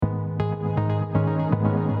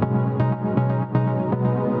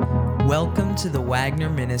Welcome to the Wagner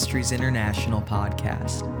Ministries International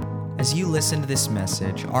podcast. As you listen to this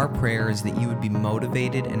message, our prayer is that you would be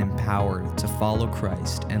motivated and empowered to follow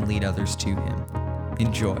Christ and lead others to Him.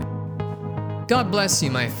 Enjoy. God bless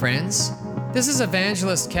you, my friends. This is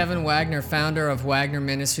Evangelist Kevin Wagner, founder of Wagner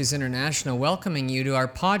Ministries International, welcoming you to our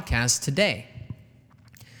podcast today.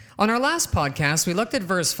 On our last podcast, we looked at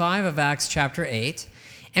verse 5 of Acts chapter 8,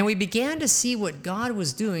 and we began to see what God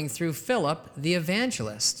was doing through Philip the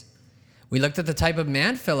evangelist. We looked at the type of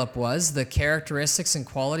man Philip was, the characteristics and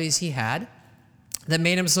qualities he had that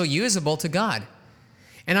made him so usable to God.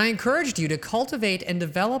 And I encouraged you to cultivate and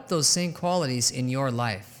develop those same qualities in your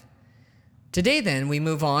life. Today, then, we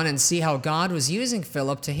move on and see how God was using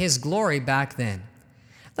Philip to his glory back then.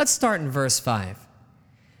 Let's start in verse 5.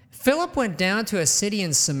 Philip went down to a city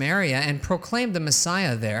in Samaria and proclaimed the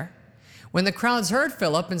Messiah there. When the crowds heard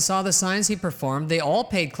Philip and saw the signs he performed, they all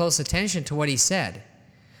paid close attention to what he said.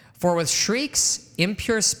 For with shrieks,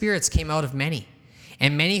 impure spirits came out of many,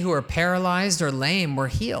 and many who were paralyzed or lame were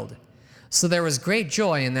healed. So there was great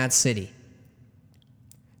joy in that city.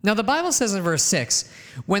 Now the Bible says in verse 6,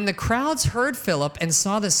 when the crowds heard Philip and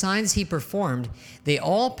saw the signs he performed, they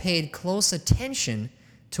all paid close attention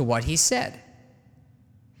to what he said.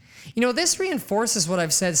 You know, this reinforces what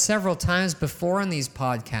I've said several times before in these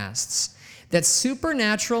podcasts, that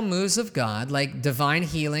supernatural moves of God, like divine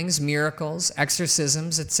healings, miracles,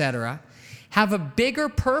 exorcisms, etc., have a bigger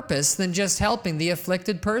purpose than just helping the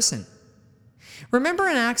afflicted person. Remember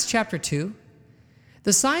in Acts chapter 2?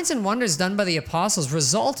 The signs and wonders done by the apostles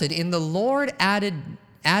resulted in the Lord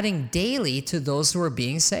adding daily to those who were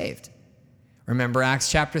being saved. Remember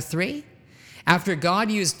Acts chapter 3? After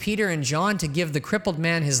God used Peter and John to give the crippled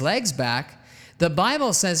man his legs back, the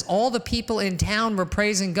Bible says all the people in town were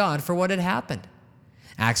praising God for what had happened.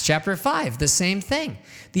 Acts chapter 5, the same thing.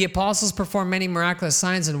 The apostles performed many miraculous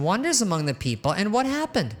signs and wonders among the people, and what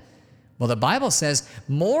happened? Well, the Bible says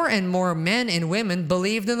more and more men and women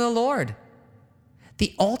believed in the Lord.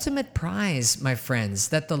 The ultimate prize, my friends,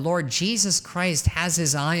 that the Lord Jesus Christ has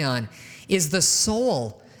his eye on is the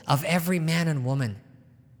soul of every man and woman.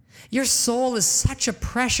 Your soul is such a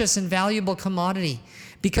precious and valuable commodity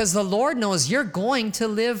because the Lord knows you're going to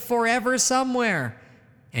live forever somewhere,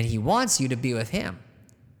 and he wants you to be with him.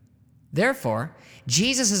 Therefore,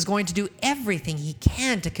 Jesus is going to do everything he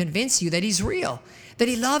can to convince you that he's real, that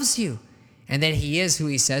he loves you, and that he is who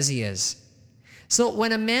he says he is. So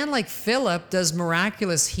when a man like Philip does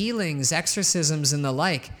miraculous healings, exorcisms, and the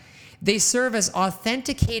like, they serve as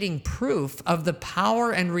authenticating proof of the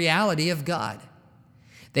power and reality of God.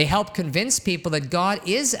 They help convince people that God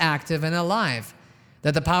is active and alive,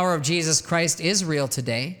 that the power of Jesus Christ is real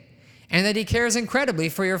today, and that he cares incredibly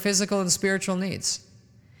for your physical and spiritual needs.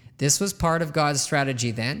 This was part of God's strategy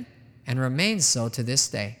then, and remains so to this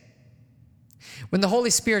day. When the Holy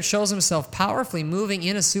Spirit shows himself powerfully moving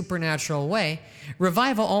in a supernatural way,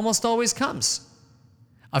 revival almost always comes.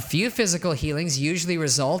 A few physical healings usually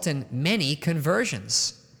result in many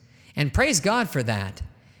conversions. And praise God for that.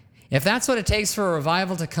 If that's what it takes for a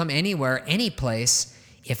revival to come anywhere, any place,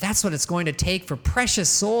 if that's what it's going to take for precious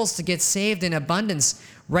souls to get saved in abundance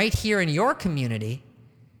right here in your community,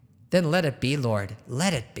 then let it be, Lord.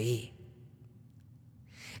 Let it be.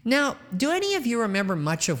 Now, do any of you remember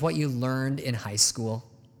much of what you learned in high school?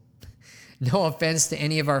 No offense to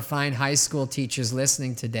any of our fine high school teachers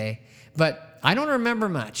listening today, but I don't remember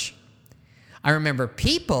much. I remember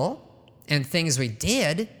people and things we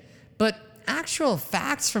did, but actual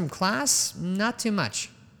facts from class, not too much.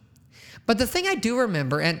 But the thing I do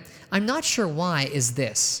remember, and I'm not sure why, is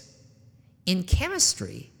this. In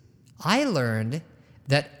chemistry, I learned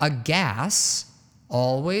that a gas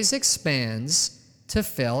always expands to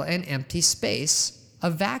fill an empty space, a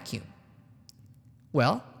vacuum.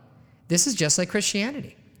 Well, this is just like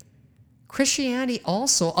Christianity. Christianity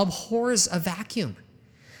also abhors a vacuum.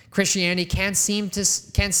 Christianity can't stand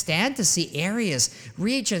to see areas,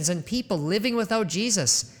 regions, and people living without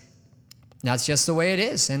Jesus. That's just the way it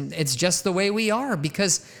is, and it's just the way we are,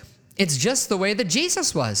 because it's just the way that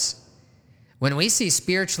Jesus was. When we see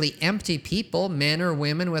spiritually empty people, men or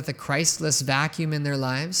women with a Christless vacuum in their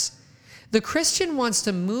lives, the Christian wants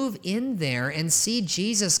to move in there and see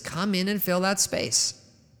Jesus come in and fill that space.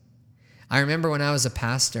 I remember when I was a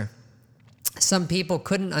pastor, some people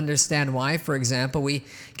couldn't understand why, for example, we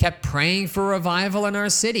kept praying for revival in our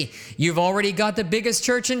city. You've already got the biggest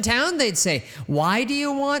church in town, they'd say. Why do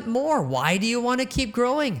you want more? Why do you want to keep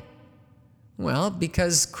growing? Well,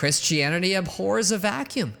 because Christianity abhors a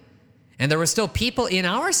vacuum. And there were still people in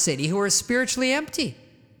our city who were spiritually empty.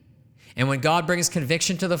 And when God brings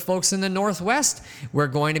conviction to the folks in the Northwest, we're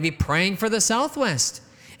going to be praying for the Southwest.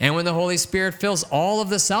 And when the Holy Spirit fills all of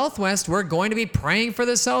the southwest, we're going to be praying for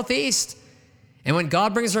the southeast. And when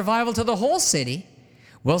God brings revival to the whole city,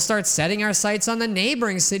 we'll start setting our sights on the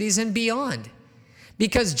neighboring cities and beyond.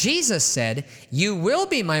 Because Jesus said, "You will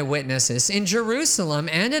be my witnesses in Jerusalem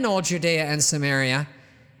and in all Judea and Samaria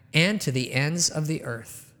and to the ends of the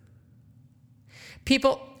earth."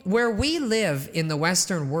 People, where we live in the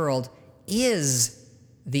Western world is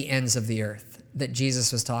the ends of the earth that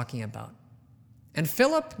Jesus was talking about. And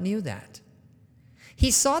Philip knew that.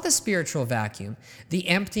 He saw the spiritual vacuum, the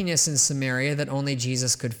emptiness in Samaria that only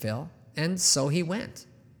Jesus could fill, and so he went.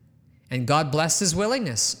 And God blessed his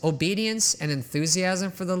willingness, obedience, and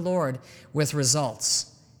enthusiasm for the Lord with results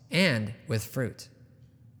and with fruit.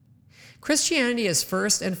 Christianity is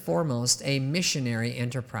first and foremost a missionary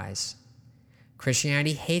enterprise.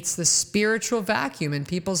 Christianity hates the spiritual vacuum in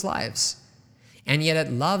people's lives, and yet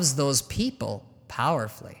it loves those people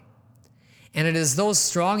powerfully. And it is those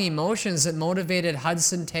strong emotions that motivated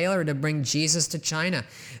Hudson Taylor to bring Jesus to China,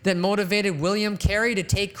 that motivated William Carey to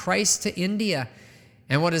take Christ to India,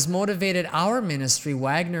 and what has motivated our ministry,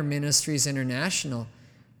 Wagner Ministries International,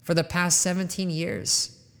 for the past 17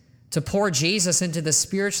 years, to pour Jesus into the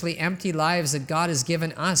spiritually empty lives that God has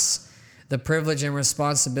given us the privilege and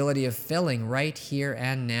responsibility of filling right here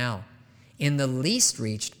and now in the least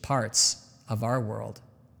reached parts of our world.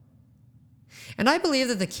 And I believe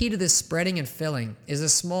that the key to this spreading and filling is a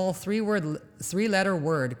small three-letter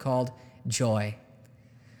word called joy.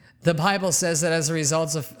 The Bible says that as a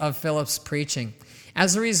result of Philip's preaching,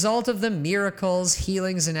 as a result of the miracles,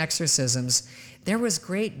 healings, and exorcisms, there was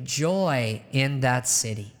great joy in that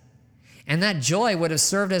city. And that joy would have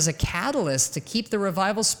served as a catalyst to keep the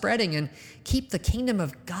revival spreading and keep the kingdom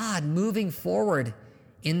of God moving forward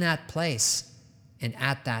in that place and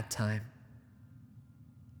at that time.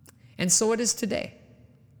 And so it is today.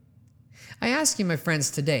 I ask you, my friends,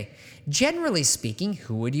 today, generally speaking,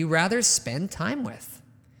 who would you rather spend time with?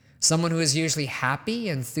 Someone who is usually happy,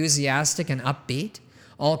 enthusiastic, and upbeat,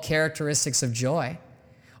 all characteristics of joy,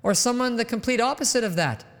 or someone the complete opposite of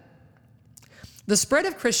that? The spread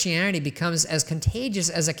of Christianity becomes as contagious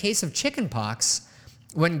as a case of chickenpox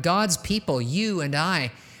when God's people, you and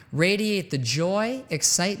I, radiate the joy,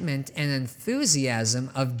 excitement, and enthusiasm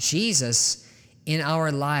of Jesus in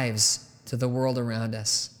our lives to the world around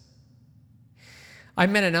us. I've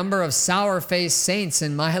met a number of sour-faced saints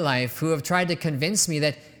in my life who have tried to convince me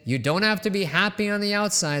that you don't have to be happy on the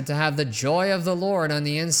outside to have the joy of the Lord on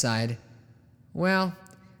the inside. Well,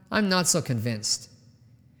 I'm not so convinced.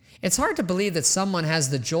 It's hard to believe that someone has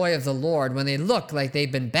the joy of the Lord when they look like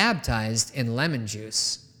they've been baptized in lemon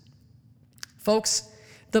juice. Folks,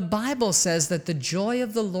 the Bible says that the joy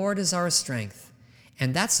of the Lord is our strength,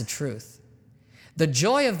 and that's the truth. The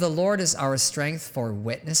joy of the Lord is our strength for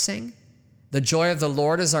witnessing. The joy of the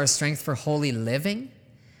Lord is our strength for holy living.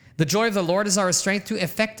 The joy of the Lord is our strength to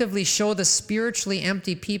effectively show the spiritually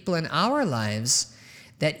empty people in our lives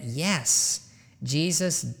that, yes,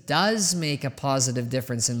 Jesus does make a positive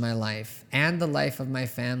difference in my life and the life of my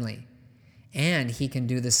family, and he can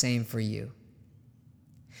do the same for you.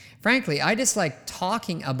 Frankly, I dislike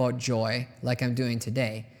talking about joy like I'm doing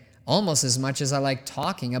today almost as much as I like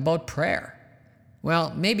talking about prayer.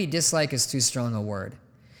 Well, maybe dislike is too strong a word,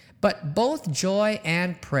 but both joy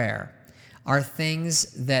and prayer are things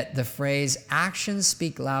that the phrase "actions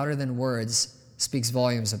speak louder than words" speaks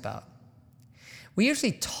volumes about. We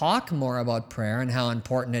usually talk more about prayer and how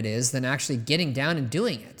important it is than actually getting down and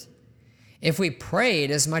doing it. If we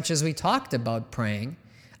prayed as much as we talked about praying,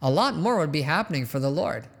 a lot more would be happening for the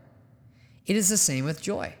Lord. It is the same with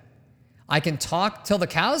joy. I can talk till the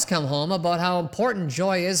cows come home about how important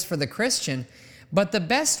joy is for the Christian, but the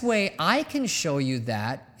best way I can show you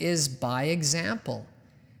that is by example,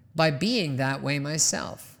 by being that way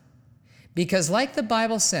myself. Because like the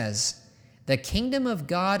Bible says, the kingdom of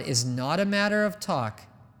God is not a matter of talk,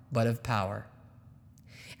 but of power.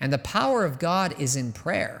 And the power of God is in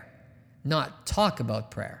prayer, not talk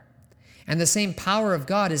about prayer. And the same power of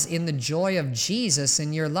God is in the joy of Jesus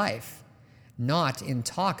in your life, not in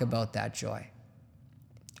talk about that joy.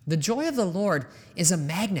 The joy of the Lord is a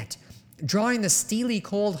magnet, drawing the steely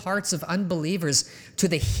cold hearts of unbelievers to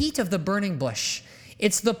the heat of the burning bush.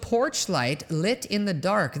 It's the porch light lit in the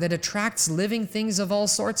dark that attracts living things of all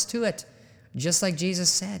sorts to it. Just like Jesus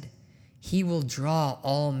said, he will draw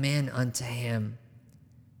all men unto him.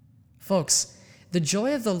 Folks, the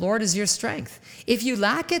joy of the Lord is your strength. If you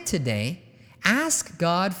lack it today, ask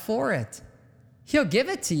God for it. He'll give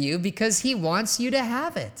it to you because he wants you to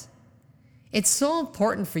have it. It's so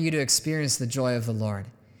important for you to experience the joy of the Lord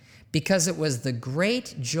because it was the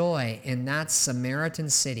great joy in that Samaritan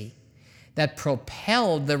city that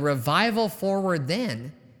propelled the revival forward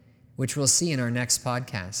then, which we'll see in our next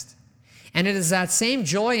podcast. And it is that same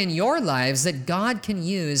joy in your lives that God can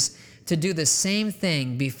use to do the same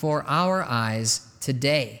thing before our eyes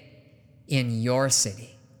today in your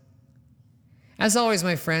city. As always,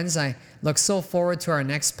 my friends, I look so forward to our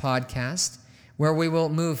next podcast, where we will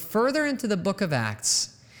move further into the book of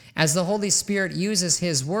Acts as the Holy Spirit uses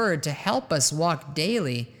His Word to help us walk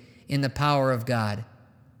daily in the power of God.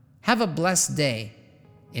 Have a blessed day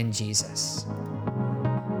in Jesus.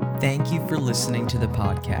 Thank you for listening to the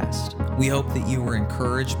podcast. We hope that you were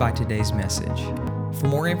encouraged by today's message. For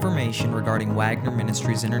more information regarding Wagner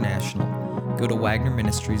Ministries International, go to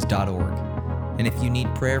wagnerministries.org. And if you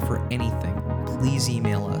need prayer for anything, please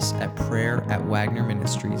email us at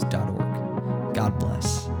prayer@wagnerministries.org. God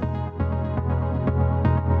bless.